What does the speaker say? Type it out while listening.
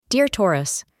Dear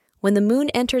Taurus, when the moon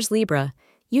enters Libra,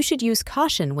 you should use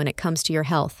caution when it comes to your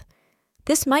health.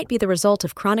 This might be the result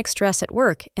of chronic stress at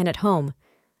work and at home.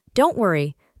 Don't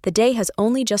worry, the day has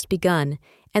only just begun,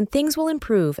 and things will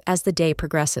improve as the day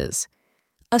progresses.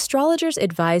 Astrologers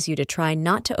advise you to try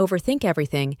not to overthink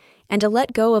everything and to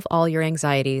let go of all your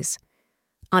anxieties.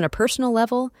 On a personal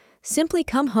level, simply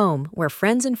come home where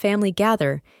friends and family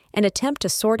gather and attempt to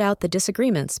sort out the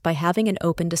disagreements by having an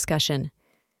open discussion.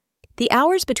 The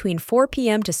hours between 4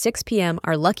 p.m. to 6 p.m.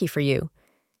 are lucky for you.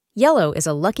 Yellow is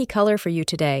a lucky color for you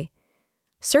today.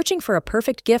 Searching for a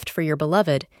perfect gift for your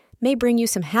beloved may bring you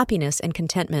some happiness and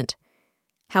contentment.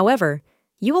 However,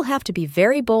 you will have to be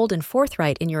very bold and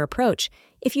forthright in your approach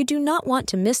if you do not want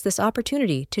to miss this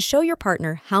opportunity to show your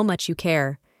partner how much you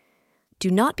care.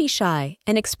 Do not be shy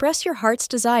and express your heart's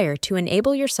desire to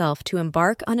enable yourself to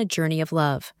embark on a journey of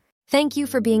love. Thank you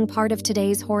for being part of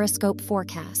today's horoscope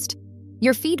forecast.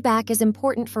 Your feedback is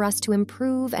important for us to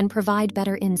improve and provide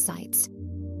better insights.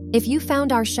 If you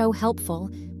found our show helpful,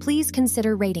 please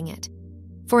consider rating it.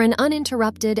 For an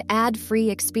uninterrupted, ad-free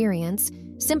experience,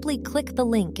 simply click the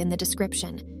link in the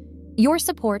description. Your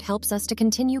support helps us to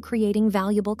continue creating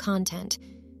valuable content.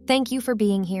 Thank you for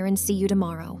being here and see you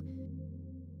tomorrow.